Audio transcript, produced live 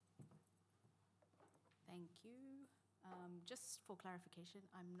Thank you. Just for clarification,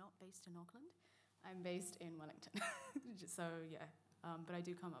 I'm not based in Auckland. I'm based in Wellington. So, yeah. But I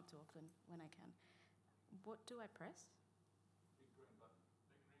do come up to Auckland when I can. What do I press? Big green button.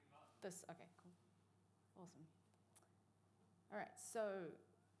 Big green button. This, okay, cool. Awesome. All right, so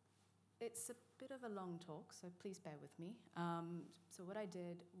it's a bit of a long talk, so please bear with me. So what I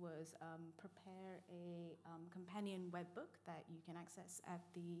did was prepare a companion webbook that you can access at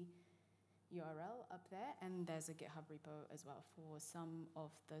the URL up there, and there's a GitHub repo as well for some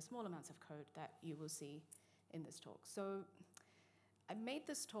of the small amounts of code that you will see in this talk. So I made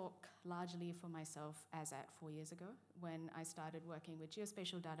this talk largely for myself as at 4 years ago when I started working with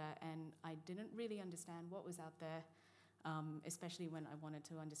geospatial data, and I didn't really understand what was out there, especially when I wanted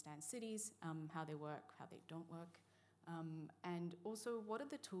to understand cities, how they work, how they don't work, and also what are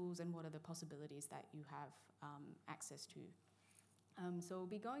the tools and what are the possibilities that you have access to. So we'll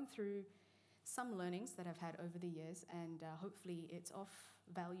be going through some learnings that I've had over the years, and hopefully it's of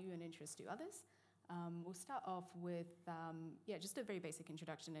value and interest to others. We'll start off with just a very basic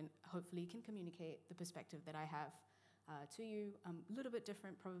introduction, and hopefully can communicate the perspective that I have to you. A little bit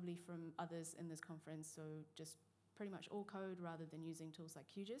different probably from others in this conference, so just pretty much all code rather than using tools like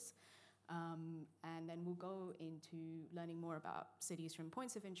QGIS. And then we'll go into learning more about cities from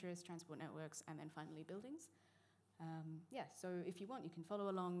points of interest, transport networks, and then finally buildings. So if you want, you can follow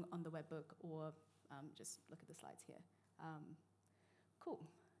along on the webbook or just look at the slides here. Cool.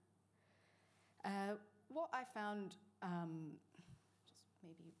 What I found, just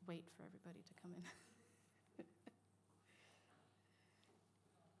maybe wait for everybody to come in.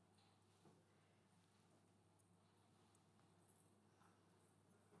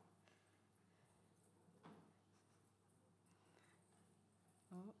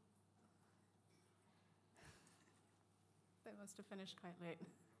 Oh. They must have finished quite late.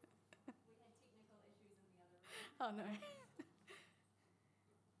 We had technical issues in the other room. Oh, no.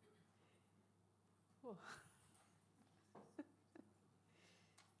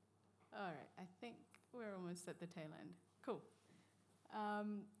 All right, I think we're almost at the tail end. Cool.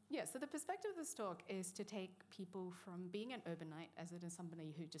 So the perspective of this talk is to take people from being an urbanite, as it is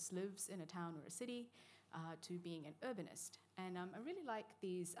somebody who just lives in a town or a city, to being an urbanist. And I really like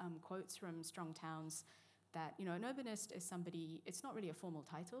these quotes from Strong Towns that, an urbanist is somebody, it's not really a formal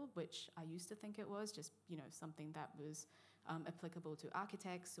title, which I used to think it was, just, something that was applicable to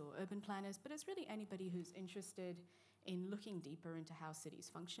architects or urban planners, but it's really anybody who's interested in looking deeper into how cities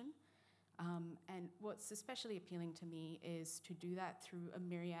function. And what's especially appealing to me is to do that through a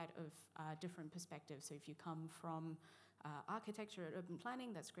myriad of different perspectives. So if you come from architecture or urban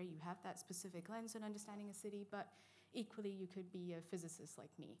planning, that's great. You have that specific lens on understanding a city, but equally you could be a physicist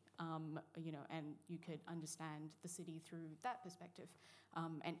like me, and you could understand the city through that perspective,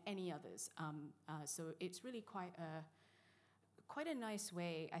 and any others. So it's really quite a nice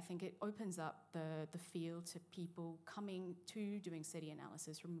way. I think it opens up the field to people coming to doing city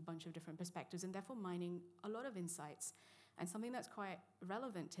analysis from a bunch of different perspectives, and therefore mining a lot of insights. And something that's quite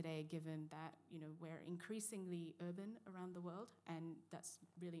relevant today, given that we're increasingly urban around the world, and that's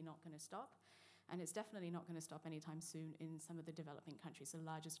really not going to stop. And it's definitely not going to stop anytime soon in some of the developing countries. The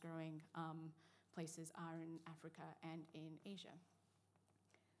largest growing places are in Africa and in Asia.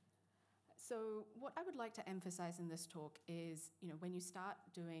 So what I would like to emphasize in this talk is, when you start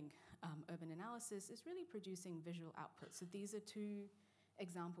doing urban analysis, is really producing visual outputs. So these are two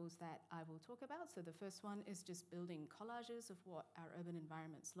examples that I will talk about. So the first one is just building collages of what our urban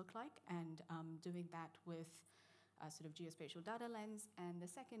environments look like, and doing that with a sort of geospatial data lens. And the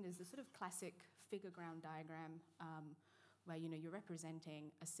second is the sort of classic figure ground diagram, where you're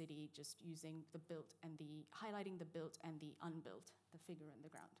representing a city just using the built and highlighting the built and the unbuilt, the figure in the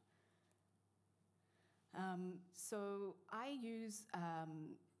ground. So I use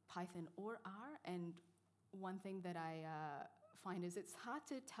Python or R, and one thing that I find is it's hard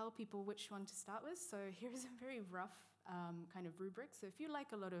to tell people which one to start with. So here's a very rough kind of rubric. So if you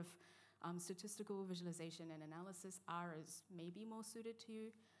like a lot of statistical visualization and analysis, R is maybe more suited to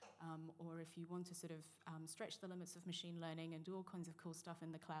you. Or if you want to sort of stretch the limits of machine learning and do all kinds of cool stuff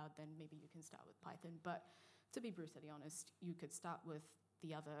in the cloud, then maybe you can start with Python. But to be brutally honest, you could start with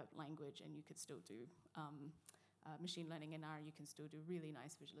the other language, and you could still do machine learning in R. You can still do really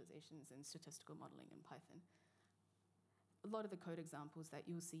nice visualizations and statistical modeling in Python. A lot of the code examples that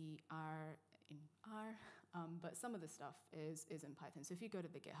you'll see are in R, but some of the stuff is in Python. So if you go to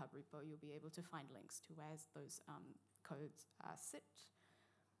the GitHub repo, you'll be able to find links to where those codes sit.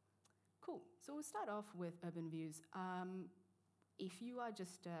 Cool. So we'll start off with urban views. If you are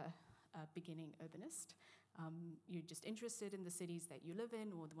just a beginning urbanist, you're just interested in the cities that you live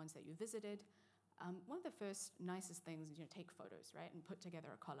in or the ones that you visited, One of the first nicest things is, take photos, right, and put together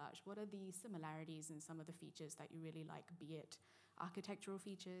a collage. What are the similarities and some of the features that you really like, be it architectural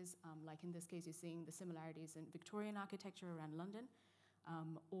features, like in this case, you're seeing the similarities in Victorian architecture around London,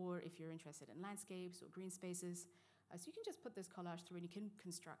 or if you're interested in landscapes or green spaces. So you can just put this collage through and you can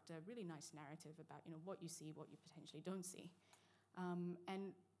construct a really nice narrative about, what you see, what you potentially don't see.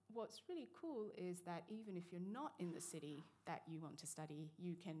 And what's really cool is that even if you're not in the city that you want to study,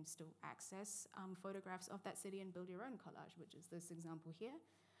 you can still access photographs of that city and build your own collage, which is this example here.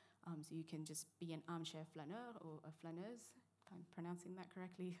 So you can just be an armchair flaneur or a flaneuse, if I'm pronouncing that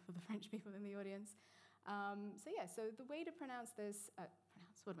correctly for the French people in the audience. So the way to pronounce this,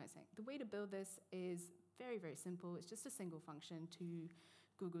 what am I saying? The way to build this is very, very simple. It's just a single function to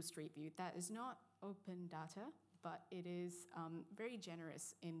Google Street View. That is not open data, but it is very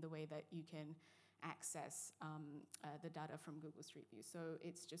generous in the way that you can access the data from Google Street View. So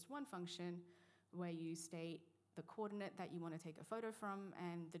it's just one function where you state the coordinate that you want to take a photo from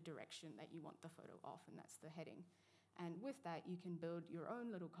and the direction that you want the photo off, and that's the heading. And with that, you can build your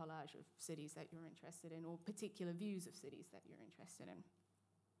own little collage of cities that you're interested in or particular views of cities that you're interested in.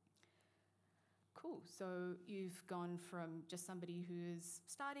 Cool, so you've gone from just somebody who is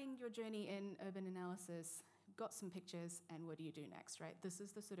starting your journey in urban analysis, got some pictures, and what do you do next, right? This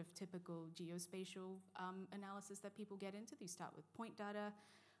is the sort of typical geospatial analysis that people get into. You start with point data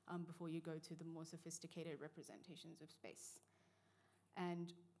before you go to the more sophisticated representations of space.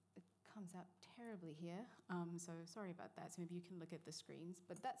 And it comes out terribly here, so sorry about that. So maybe you can look at the screens,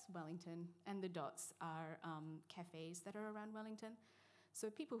 but that's Wellington, and the dots are cafes that are around Wellington. So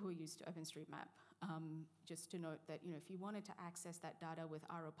people who are used to OpenStreetMap, just to note that if you wanted to access that data with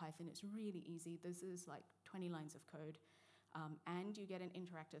R or Python, it's really easy. This is like 20 lines of code, and you get an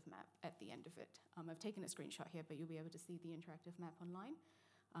interactive map at the end of it. I've taken a screenshot here, but you'll be able to see the interactive map online.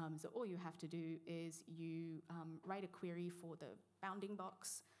 So all you have to do is you write a query for the bounding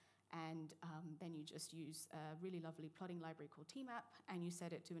box, and then you just use a really lovely plotting library called tmap, and you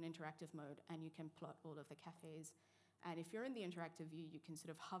set it to an interactive mode, and you can plot all of the cafes. And if you're in the interactive view, you can sort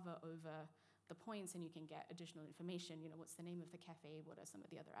of hover over the points and you can get additional information. What's the name of the cafe? What are some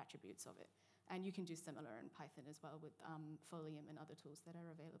of the other attributes of it? And you can do similar in Python as well with Folium and other tools that are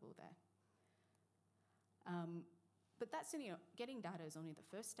available there. But that's, getting data is only the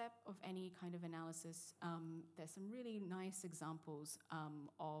first step of any kind of analysis. There's some really nice examples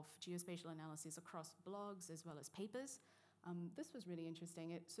of geospatial analysis across blogs as well as papers. This was really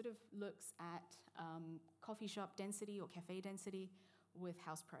interesting. It sort of looks at coffee shop density or cafe density with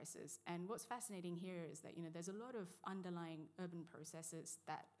house prices. And what's fascinating here is that there's a lot of underlying urban processes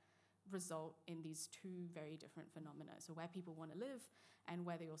that result in these two very different phenomena. So where people want to live and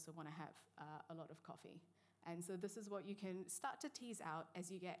where they also want to have a lot of coffee. And so this is what you can start to tease out as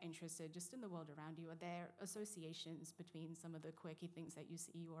you get interested just in the world around you. Are there associations between some of the quirky things that you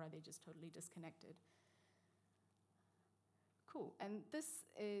see, or are they just totally disconnected? Cool, and this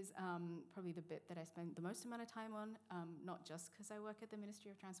is probably the bit that I spend the most amount of time on, not just because I work at the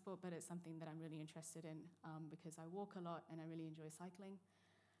Ministry of Transport, but it's something that I'm really interested in because I walk a lot and I really enjoy cycling.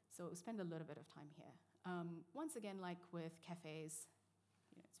 So we'll spend a little bit of time here. Once again, like with cafes,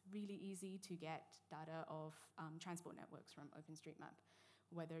 it's really easy to get data of transport networks from OpenStreetMap,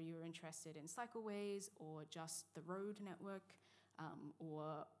 whether you're interested in cycleways or just the road network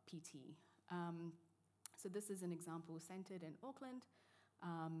or PT. So this is an example centered in Auckland,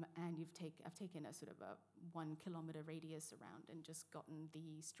 and I've taken a sort of a 1 kilometer radius around and just gotten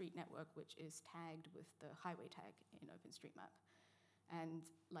the street network, which is tagged with the highway tag in OpenStreetMap. And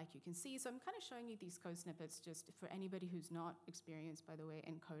like you can see, so I'm kind of showing you these code snippets just for anybody who's not experienced, by the way,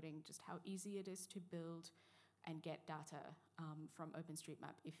 in coding, just how easy it is to build and get data from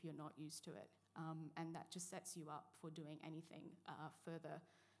OpenStreetMap if you're not used to it. And that just sets you up for doing anything further,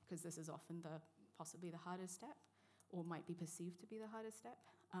 because this is often possibly the hardest step, or might be perceived to be the hardest step.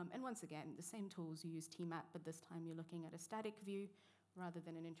 And once again, the same tools, you use tmap, but this time you're looking at a static view rather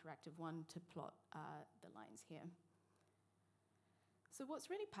than an interactive one to plot the lines here. So what's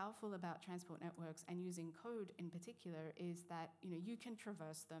really powerful about transport networks and using code in particular is that you can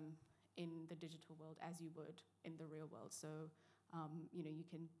traverse them in the digital world as you would in the real world. So you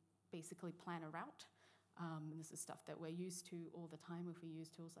can basically plan a route. And this is stuff that we're used to all the time if we use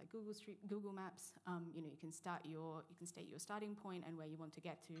tools like Google Maps. You can state your starting point and where you want to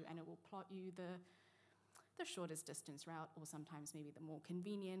get to, and it will plot you the shortest distance route, or sometimes maybe the more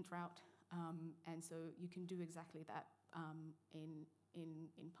convenient route. And so you can do exactly that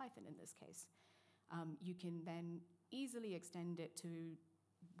in Python in this case. You can then easily extend it to,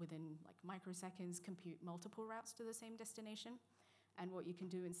 within like microseconds, compute multiple routes to the same destination. And what you can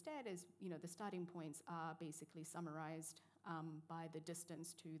do instead is, the starting points are basically summarized by the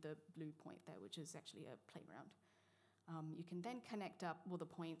distance to the blue point there, which is actually a playground. You can then connect up all the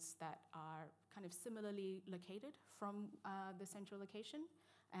points that are kind of similarly located from the central location,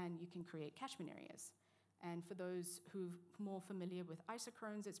 and you can create catchment areas. And for those who are more familiar with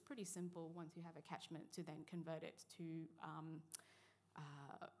isochrones, it's pretty simple once you have a catchment to then convert it to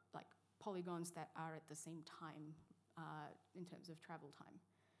like polygons that are at the same time in terms of travel time.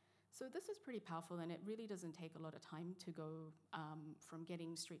 So this is pretty powerful, and it really doesn't take a lot of time to go from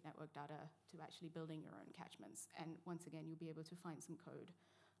getting street network data to actually building your own catchments. And once again, you'll be able to find some code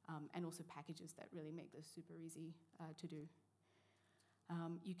and also packages that really make this super easy to do.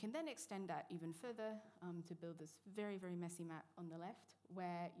 You can then extend that even further to build this very, very messy map on the left,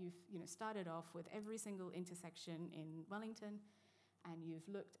 where you've started off with every single intersection in Wellington, and you've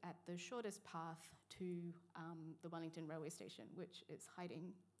looked at the shortest path to the Wellington railway station, which is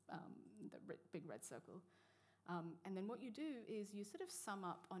hiding the big red circle. And then what you do is you sort of sum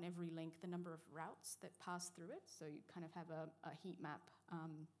up on every link the number of routes that pass through it. So you kind of have a heat map,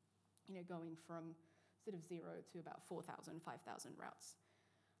 going from sort of 0 to about 4,000, 5,000 routes.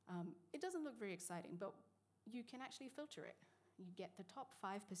 It doesn't look very exciting, but you can actually filter it. You get the top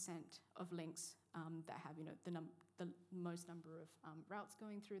 5% of links that have, the most number of routes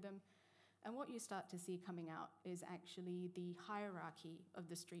going through them. And what you start to see coming out is actually the hierarchy of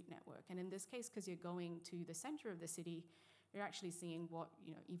the street network. And in this case, because you're going to the center of the city, you're actually seeing what,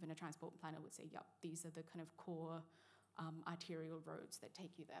 even a transport planner would say, yep, these are the kind of core arterial roads that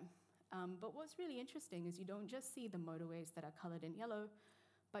take you there. But what's really interesting is you don't just see the motorways that are colored in yellow,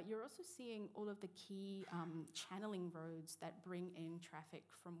 but you're also seeing all of the key channeling roads that bring in traffic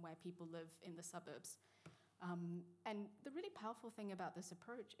from where people live in the suburbs. And the really powerful thing about this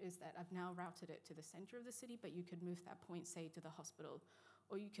approach is that I've now routed it to the center of the city, but you could move that point, say, to the hospital,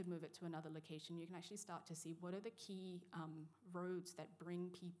 or you could move it to another location. You can actually start to see what are the key roads that bring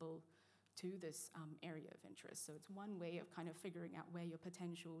people to this area of interest. So it's one way of kind of figuring out where your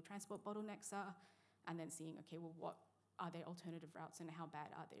potential transport bottlenecks are, and then seeing, okay, well, what are their alternative routes and how bad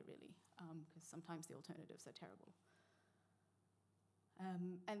are they really? Because sometimes the alternatives are terrible.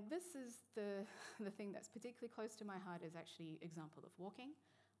 And this is the thing that's particularly close to my heart is actually example of walking.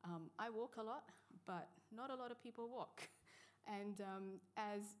 I walk a lot, but not a lot of people walk. And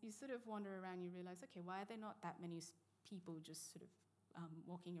as you sort of wander around, you realize, okay, why are there not that many people just sort of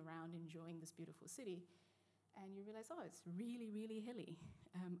walking around enjoying this beautiful city? And you realize, oh, it's really, really hilly.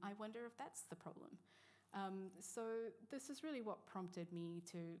 I wonder if that's the problem. So this is really what prompted me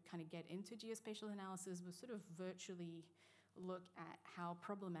to kind of get into geospatial analysis, was sort of virtually look at how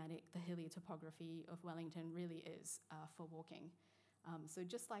problematic the hilly topography of Wellington really is for walking. So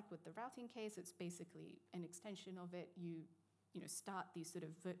just like with the routing case, it's basically an extension of it. You start these sort of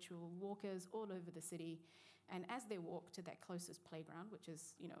virtual walkers all over the city, and as they walk to that closest playground, which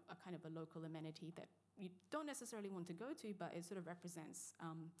is a kind of a local amenity that you don't necessarily want to go to, but it sort of represents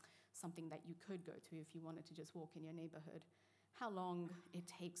something that you could go to if you wanted to just walk in your neighborhood. How long it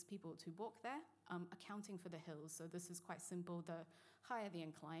takes people to walk there, accounting for the hills. So this is quite simple. The higher the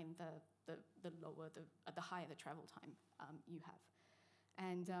incline, the higher the travel time you have.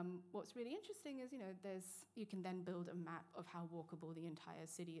 And what's really interesting is, you can then build a map of how walkable the entire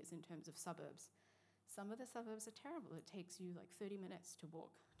city is in terms of suburbs. Some of the suburbs are terrible. It takes you like 30 minutes to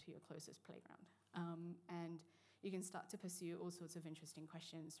walk to your closest playground. And you can start to pursue all sorts of interesting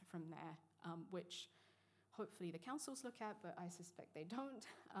questions from there, which hopefully the councils look at, but I suspect they don't.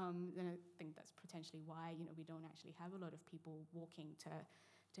 And I think that's potentially why we don't actually have a lot of people walking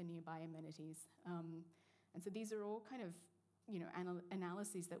to nearby amenities. And so these are all kind of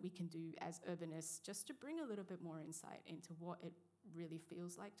analyses that we can do as urbanists, just to bring a little bit more insight into what it really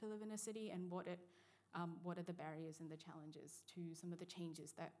feels like to live in a city, and what are the barriers and the challenges to some of the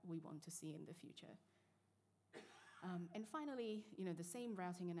changes that we want to see in the future. And finally, the same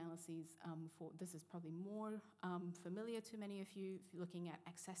routing analyses this is probably more familiar to many of you, if you're looking at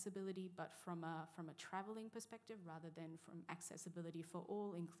accessibility, but from a traveling perspective rather than from accessibility for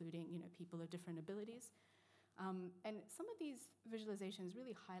all, including people of different abilities. And some of these visualizations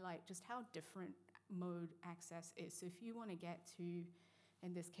really highlight just how different mode access is. So if you want to get to,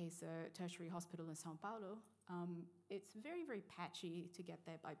 in this case, a tertiary hospital in Sao Paulo, it's very, very patchy to get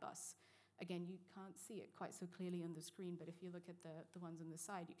there by bus. Again, you can't see it quite so clearly on the screen, but if you look at the ones on the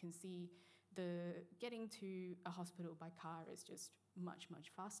side, you can see getting to a hospital by car is just much, much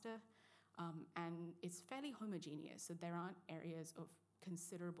faster. And it's fairly homogeneous, so there aren't areas of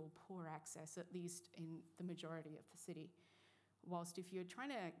considerable poor access, at least in the majority of the city. Whilst if you're trying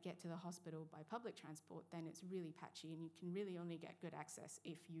to get to the hospital by public transport, then it's really patchy and you can really only get good access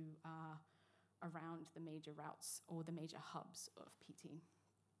if you are around the major routes or the major hubs of PT.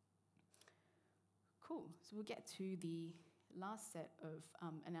 Cool, so we'll get to the last set of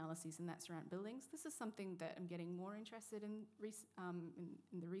analyses, and that's around buildings. This is something that I'm getting more interested in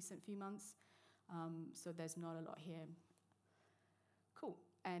the recent few months, so there's not a lot here. Cool,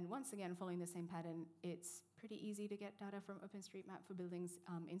 and once again, following the same pattern, it's pretty easy to get data from OpenStreetMap for buildings.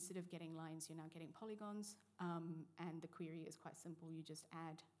 Instead of getting lines, you're now getting polygons, and the query is quite simple. You just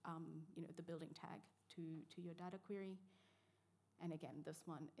add the building tag to your data query. And again, this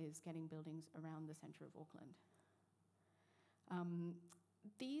one is getting buildings around the center of Auckland.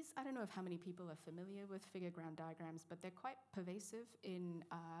 These, I don't know how many people are familiar with figure ground diagrams, but they're quite pervasive in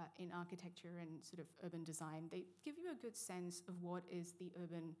architecture and sort of urban design. They give you a good sense of what is the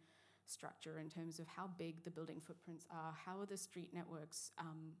urban structure in terms of how big the building footprints are, how are the street networks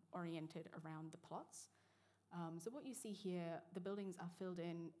oriented around the plots. So what you see here, the buildings are filled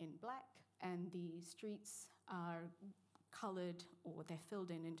in black, and the streets are colored, or they're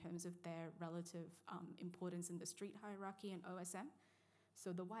filled in terms of their relative importance in the street hierarchy and OSM.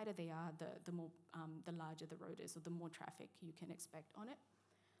 So the wider they are, the larger the road is, or the more traffic you can expect on it.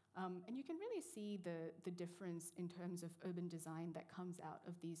 And you can really see the difference in terms of urban design that comes out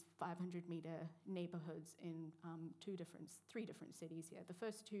of these 500-meter neighborhoods in three different cities here. The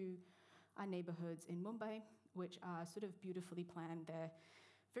first two are neighborhoods in Mumbai, which are sort of beautifully planned. They're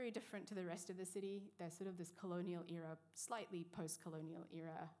very different to the rest of the city. They're sort of this colonial era, slightly post-colonial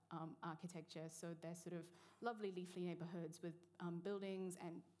era architecture. So they're sort of lovely leafy neighborhoods with buildings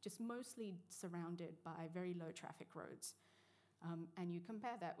and just mostly surrounded by very low traffic roads. And you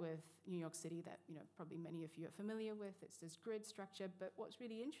compare that with New York City that probably many of you are familiar with. It's this grid structure. But what's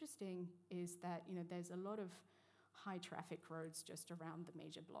really interesting is that there's a lot of high traffic roads just around the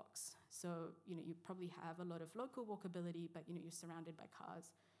major blocks. So you probably have a lot of local walkability, but you're surrounded by cars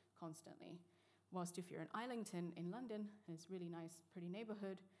constantly. Whilst if you're in Islington in London, it's a really nice, pretty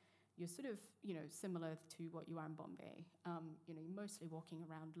neighborhood, you're sort of similar to what you are in Bombay. You're mostly walking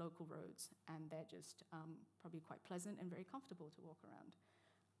around local roads, and they're just probably quite pleasant and very comfortable to walk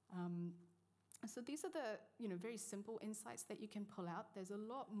around. So these are the very simple insights that you can pull out. There's a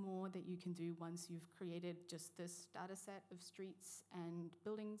lot more that you can do once you've created just this data set of streets and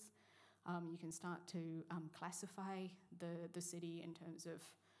buildings. You can start to classify the city in terms of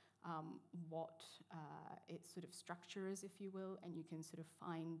what its sort of structure is, if you will, and you can sort of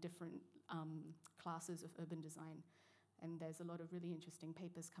find different classes of urban design. And there's a lot of really interesting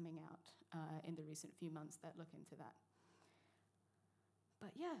papers coming out in the recent few months that look into that.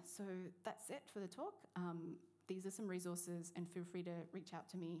 But yeah, so that's it for the talk. These are some resources, and feel free to reach out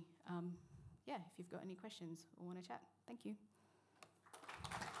to me, if you've got any questions or want to chat. Thank you.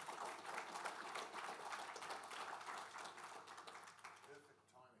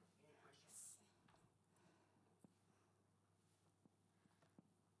 Perfect timing. Any questions?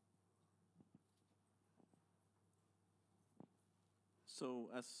 So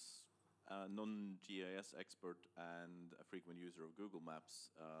as a non-GIS expert and a frequent user of Google Maps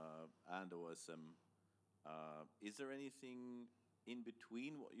and OSM, is there anything in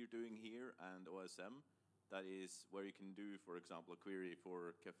between what you're doing here and OSM that is where you can do, for example, a query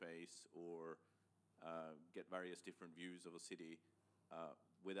for cafes or get various different views of a city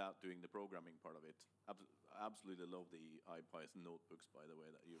without doing the programming part of it? Absolutely love the IPython notebooks, by the way,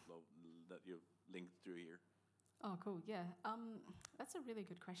 that you've linked through here. Oh, cool. Yeah, that's a really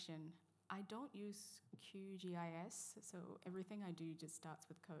good question. I don't use QGIS, so everything I do just starts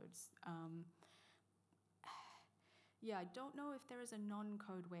with codes. Yeah, I don't know if there is a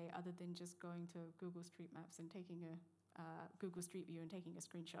non-code way other than just going to Google Street Maps and taking a Google Street View and taking a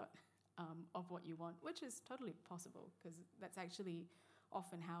screenshot of what you want, which is totally possible because that's actually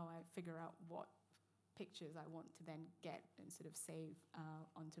often how I figure out what pictures I want to then get and sort of save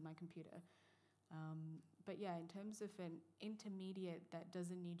onto my computer. But yeah, in terms of an intermediate that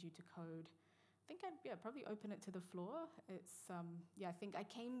doesn't need you to code, I think I'd probably open it to the floor. It's I think I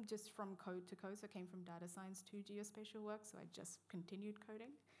came just from code to code, so I came from data science to geospatial work, so I just continued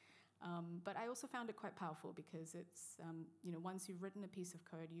coding. But I also found it quite powerful because it's once you've written a piece of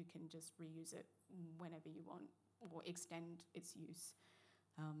code, you can just reuse it whenever you want or extend its use.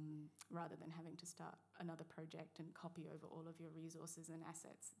 Rather than having to start another project and copy over all of your resources and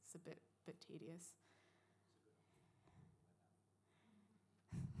assets. It's a bit tedious.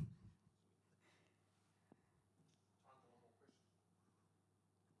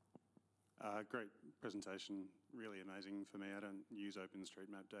 Great presentation, really amazing for me. I don't use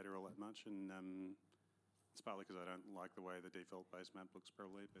OpenStreetMap data all that much, and It's partly because I don't like the way the default base map looks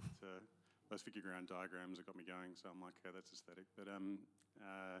probably, but those figure ground diagrams have got me going, so I'm like, okay, that's aesthetic. But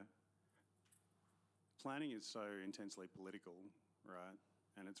planning is so intensely political, right?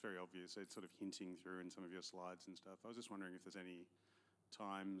 And it's very obvious. It's sort of hinting through in some of your slides and stuff. I was just wondering if there's any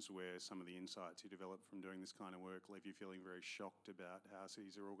times where some of the insights you develop from doing this kind of work leave you feeling very shocked about how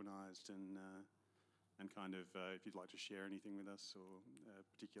cities are organised, and kind of if you'd like to share anything with us, or a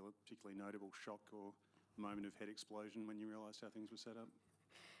particularly notable shock or moment of head explosion when you realised how things were set up.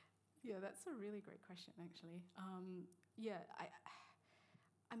 Yeah, that's a really great question, actually.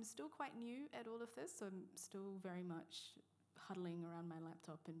 I'm still quite new at all of this, so I'm still very much huddling around my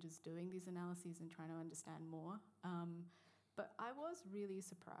laptop and just doing these analyses and trying to understand more. But I was really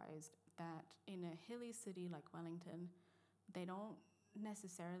surprised that in a hilly city like Wellington, they don't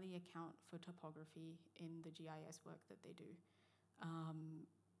necessarily account for topography in the GIS work that they do.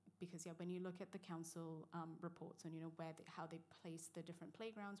 Because when you look at the council reports on how they place the different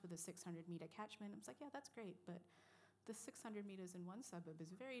playgrounds with a 600-meter catchment, it's like, yeah, that's great, but the 600 meters in one suburb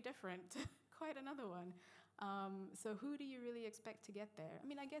is very different to quite another one. So who do you really expect to get there? I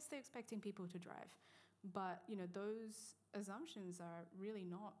mean, I guess they're expecting people to drive, but those assumptions are really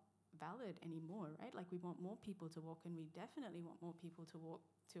not valid anymore, right? Like, we want more people to walk, and we definitely want more people to walk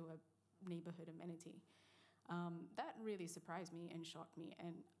to a neighborhood amenity. That really surprised me and shocked me,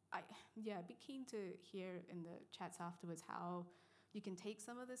 and I'd be keen to hear in the chats afterwards how you can take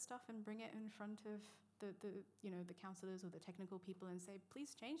some of this stuff and bring it in front of the councillors or the technical people and say,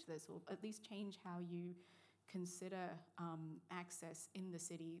 please change this, or at least change how you consider access in the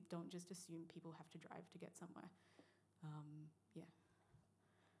city. Don't just assume people have to drive to get somewhere. I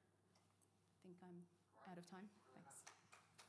think I'm out of time.